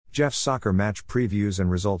Jeff's Soccer Match Previews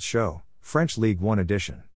and Results Show, French Ligue 1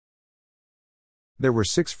 edition. There were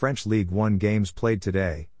 6 French Ligue 1 games played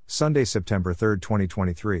today, Sunday, September 3,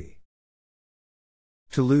 2023.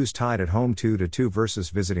 Toulouse tied at home 2-2 versus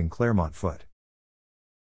visiting Clermont Foot.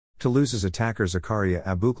 Toulouse's attacker Zakaria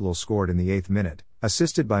Aboukhlal scored in the 8th minute,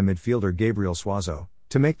 assisted by midfielder Gabriel Soiseau,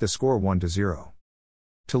 to make the score 1-0.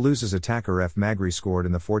 Toulouse's attacker F. Magri scored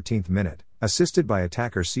in the 14th minute, assisted by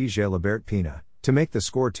attacker C. Gilbert Pina, to make the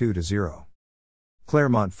score 2-0.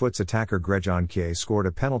 Clermont Foot's attacker Grejon Kie scored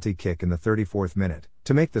a penalty kick in the 34th minute,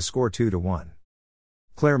 to make the score 2-1.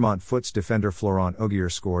 Clermont Foot's defender Florent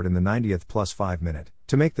Augier scored in the 90th +5 minute,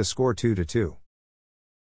 to make the score 2-2.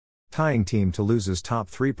 Tying team Toulouse's top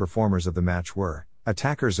 3 performers of the match were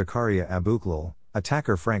attacker Zakaria Aboukhlal,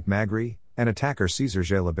 attacker Franck Magri, and attacker Cesar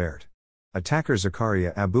Gilbert. Attacker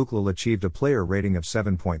Zakaria Aboukhlal achieved a player rating of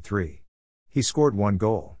 7.3. He scored 1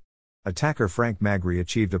 goal. Attacker Franck Magri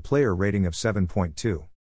achieved a player rating of 7.2.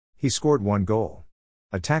 He scored 1 goal.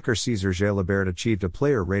 Attacker Cesar Gilbert achieved a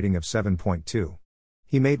player rating of 7.2.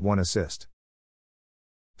 He made 1 assist.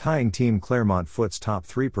 Tying team Clermont Foot's top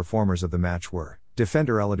 3 performers of the match were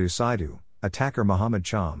defender Aladou Saidou, attacker Mohamed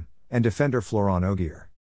Cham, and defender Florent Augier.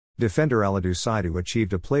 Defender Aladou Saidou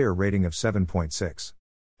achieved a player rating of 7.6.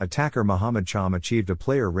 Attacker Mohamed Cham achieved a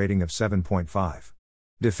player rating of 7.5.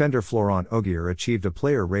 Defender Florent Augier achieved a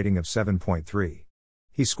player rating of 7.3.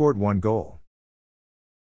 He scored 1 goal.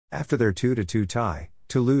 After their 2-2 tie,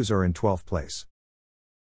 Toulouse are in 12th place.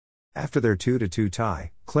 After their 2-2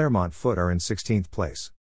 tie, Clermont Foot are in 16th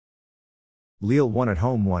place. Lille won at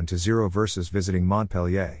home 1-0 versus visiting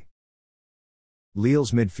Montpellier.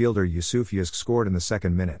 Lille's midfielder Youssouf Yousk scored in the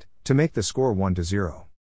 2nd minute, to make the score 1-0.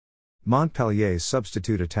 Montpellier's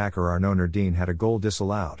substitute attacker Arnaud Nardin had a goal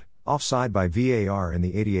disallowed, offside by VAR in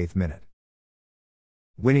the 88th minute.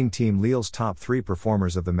 Winning team Lille's top 3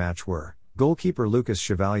 performers of the match were goalkeeper Lucas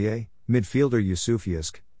Chevalier, midfielder Youssouf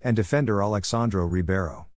Yousk, and defender Alexandro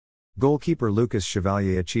Ribeiro. Goalkeeper Lucas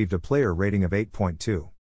Chevalier achieved a player rating of 8.2.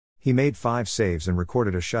 He made 5 saves and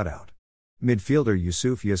recorded a shutout. Midfielder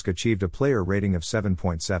Youssouf Yousk achieved a player rating of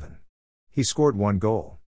 7.7. He scored 1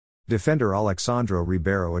 goal. Defender Alexandro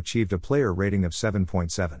Ribeiro achieved a player rating of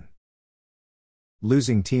 7.7.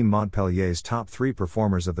 Losing team Montpellier's top 3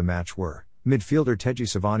 performers of the match were midfielder Teji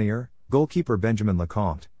Savanier, goalkeeper Benjamin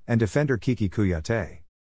Lecomte, and defender Kiki Kouyaté.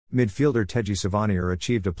 Midfielder Teji Savanier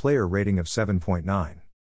achieved a player rating of 7.9.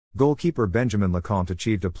 Goalkeeper Benjamin Lecomte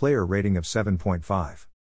achieved a player rating of 7.5.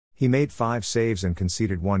 He made 5 saves and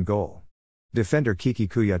conceded 1 goal. Defender Kiki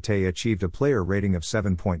Kouyaté achieved a player rating of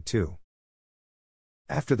 7.2.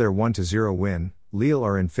 After their 1-0 win, Lille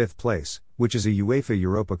are in 5th place, which is a UEFA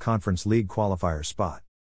Europa Conference League qualifier spot.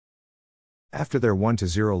 After their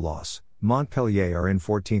 1-0 loss, Montpellier are in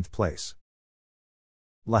 14th place.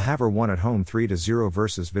 Le Havre won at home 3-0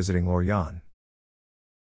 versus visiting Lorient.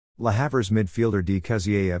 Le Havre's midfielder D.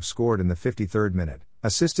 Kaziev scored in the 53rd minute,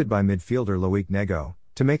 assisted by midfielder Loic Nego,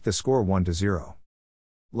 to make the score 1-0.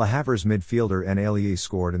 Le Havre's midfielder N. Alie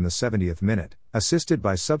scored in the 70th minute, assisted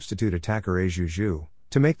by substitute attacker A. Juju,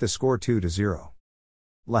 to make the score 2-0.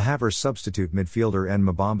 Le Havre's substitute midfielder N.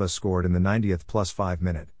 Mabamba scored in the 90th +5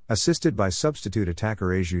 minute, assisted by substitute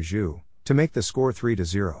attacker A. Juju, to make the score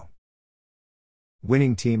 3-0.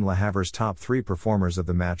 Winning team Le Havre's top 3 performers of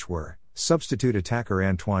the match were substitute attacker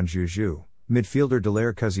Antoine Juju, midfielder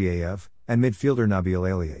Daler Kaziev, and midfielder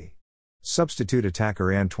Nabil Alie. Substitute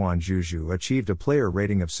attacker Antoine Juju achieved a player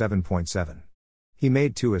rating of 7.7. He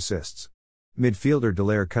made 2 assists. Midfielder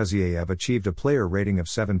Daler Kaziev achieved a player rating of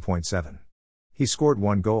 7.7. He scored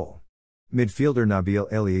 1 goal. Midfielder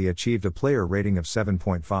Nabil Alie achieved a player rating of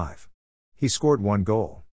 7.5. He scored 1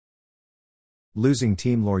 goal. Losing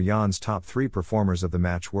team Lorient's top 3 performers of the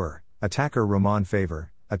match were attacker Romain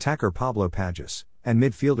Favre, attacker Pablo Pages, and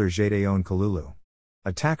midfielder Gédéon Kalulu.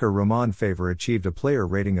 Attacker Romain Favre achieved a player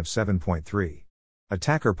rating of 7.3.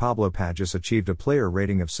 Attacker Pablo Pages achieved a player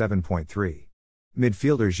rating of 7.3.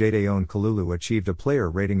 Midfielder Gédéon Kalulu achieved a player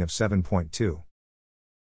rating of 7.2.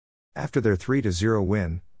 After their 3-0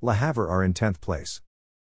 win, Le Havre are in 10th place.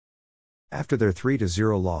 After their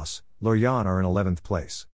 3-0 loss, Lorient are in 11th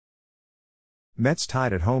place. Metz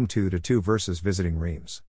tied at home 2-2 versus visiting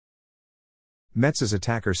Reims. Metz's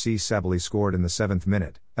attacker C. Sabali scored in the 7th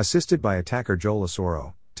minute, assisted by attacker Joel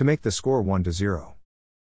Asoro, to make the score 1-0.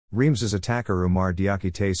 Reims's attacker Umar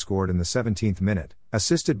Diakité scored in the 17th minute,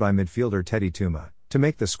 assisted by midfielder Teddy Touma, to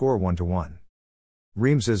make the score 1-1.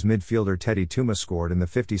 Reims's midfielder Teddy Touma scored in the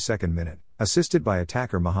 52nd minute, assisted by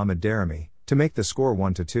attacker Mohamed Darimi, to make the score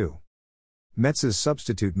 1-2. Metz's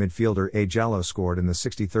substitute midfielder A. Jallo scored in the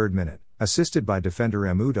 63rd minute, assisted by defender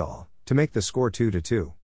M. Udall, to make the score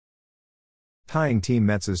 2-2. Tying Team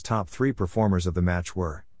Metz's top three performers of the match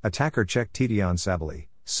were attacker Czech Tidian Sabely,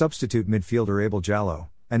 substitute midfielder Abel Jallo,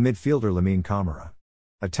 and midfielder Lamine Camara.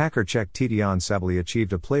 Attacker Czech Tidian Sabely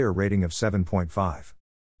achieved a player rating of 7.5.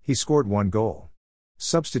 He scored one goal.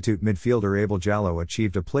 Substitute midfielder Abel Jallo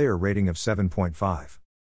achieved a player rating of 7.5.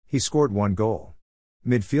 He scored one goal.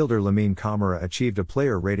 Midfielder Lamine Camara achieved a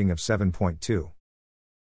player rating of 7.2.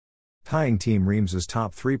 Tying Team Reims's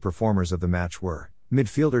top three performers of the match were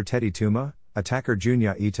midfielder Teddy Tuma, attacker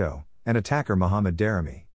Junya Ito, and attacker Mohamed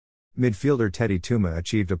Darimi. Midfielder Teddy Tuma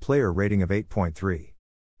achieved a player rating of 8.3.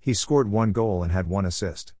 He scored one goal and had one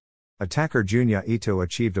assist. Attacker Junya Ito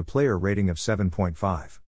achieved a player rating of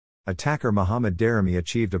 7.5. Attacker Mohamed Darimi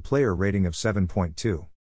achieved a player rating of 7.2.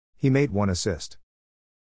 He made one assist.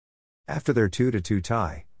 After their 2-2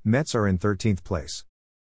 tie, Metz are in 13th place.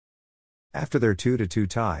 After their 2-2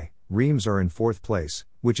 tie, Reims are in 4th place,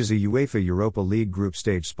 which is a UEFA Europa League group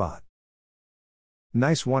stage spot.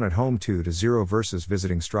 Nice won at home 2-0 versus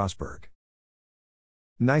visiting Strasbourg.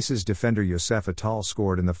 Nice's defender Youssef Attal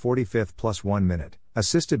scored in the 45th plus 1 minute,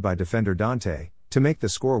 assisted by defender Dante, to make the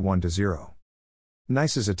score 1-0.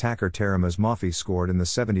 Nice's attacker Teremas Mafi scored in the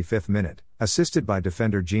 75th minute, assisted by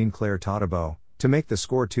defender Jean-Claire Todibo, to make the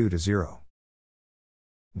score 2-0.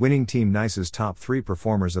 Winning Team Nice's top three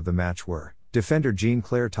performers of the match were defender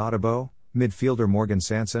Jean-Claire Todibo, midfielder Morgan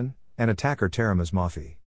Sanson, and attacker Teremas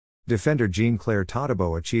Mafi. Defender Jean-Claire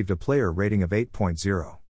Todibo achieved a player rating of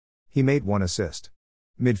 8.0. He made one assist.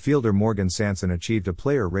 Midfielder Morgan Sanson achieved a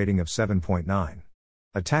player rating of 7.9.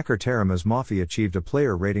 Attacker Teremas Mafi achieved a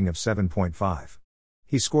player rating of 7.5.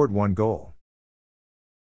 He scored one goal.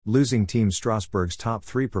 Losing Team Strasbourg's top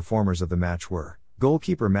three performers of the match were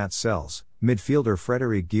goalkeeper Mats Sells, midfielder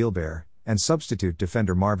Frédéric Gilbert, and substitute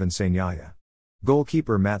defender Marvin Sanyaya.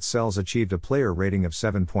 Goalkeeper Mats Sells achieved a player rating of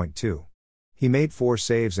 7.2. He made 4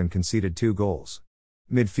 saves and conceded 2 goals.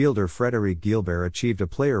 Midfielder Frédéric Gilbert achieved a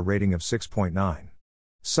player rating of 6.9.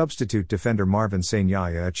 Substitute defender Marvin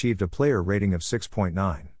Sanyaya achieved a player rating of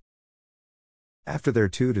 6.9. After their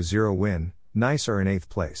 2-0 win, Nice are in 8th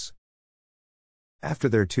place. After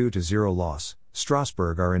their 2-0 loss,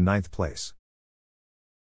 Strasbourg are in 9th place.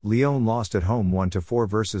 Lyon lost at home 1-4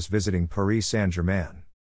 versus visiting Paris Saint-Germain.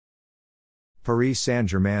 Paris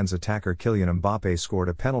Saint-Germain's attacker Kylian Mbappé scored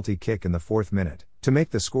a penalty kick in the 4th minute, to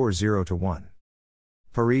make the score 0-1.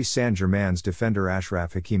 Paris Saint-Germain's defender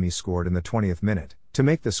Achraf Hakimi scored in the 20th minute, to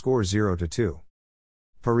make the score 0-2.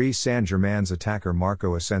 Paris Saint-Germain's attacker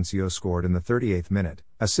Marco Asensio scored in the 38th minute,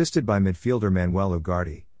 assisted by midfielder Manuel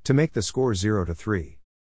Ugarte, to make the score 0-3.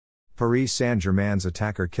 Paris Saint-Germain's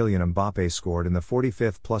attacker Kylian Mbappé scored in the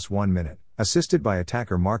 45th plus 1 minute, assisted by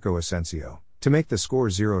attacker Marco Asensio, to make the score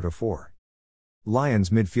 0-4. Lyons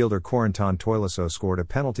midfielder Corentin Tolisso scored a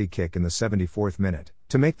penalty kick in the 74th minute,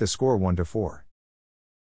 to make the score 1-4.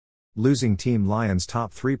 Losing Team Lyons'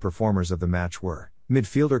 top three performers of the match were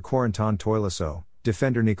midfielder Corentin Tolisso,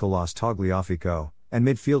 defender Nicolas Tagliafico, and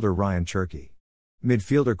midfielder Ryan Cherki.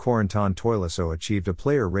 Midfielder Corentin Tolisso achieved a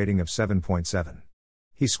player rating of 7.7.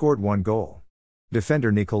 He scored one goal.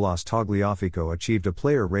 Defender Nicolas Tagliafico achieved a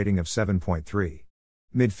player rating of 7.3.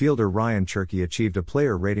 Midfielder Ryan Cherki achieved a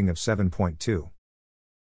player rating of 7.2.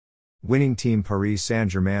 Winning Team Paris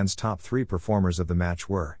Saint-Germain's top three performers of the match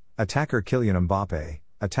were attacker Kylian Mbappé,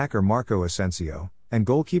 attacker Marco Asensio, and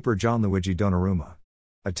goalkeeper Gianluigi Donnarumma.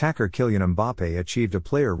 Attacker Kylian Mbappé achieved a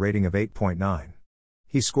player rating of 8.9.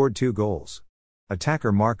 He scored 2 goals.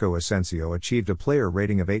 Attacker Marco Asensio achieved a player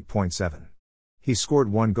rating of 8.7. He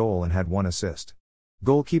scored 1 goal and had 1 assist.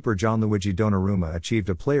 Goalkeeper Gianluigi Donnarumma achieved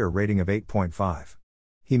a player rating of 8.5.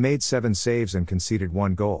 He made 7 saves and conceded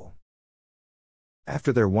 1 goal.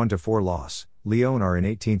 After their 1-4 loss, Lyon are in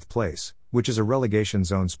 18th place, which is a relegation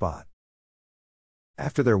zone spot.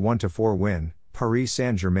 After their 1-4 win, Paris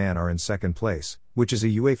Saint-Germain are in 2nd place, which is a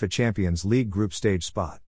UEFA Champions League group stage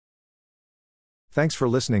spot. Thanks for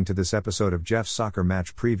listening to this episode of Jeff's Soccer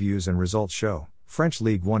Match Previews and Results Show, French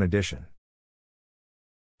Ligue 1 edition.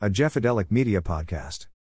 A Jeffadelic Media podcast.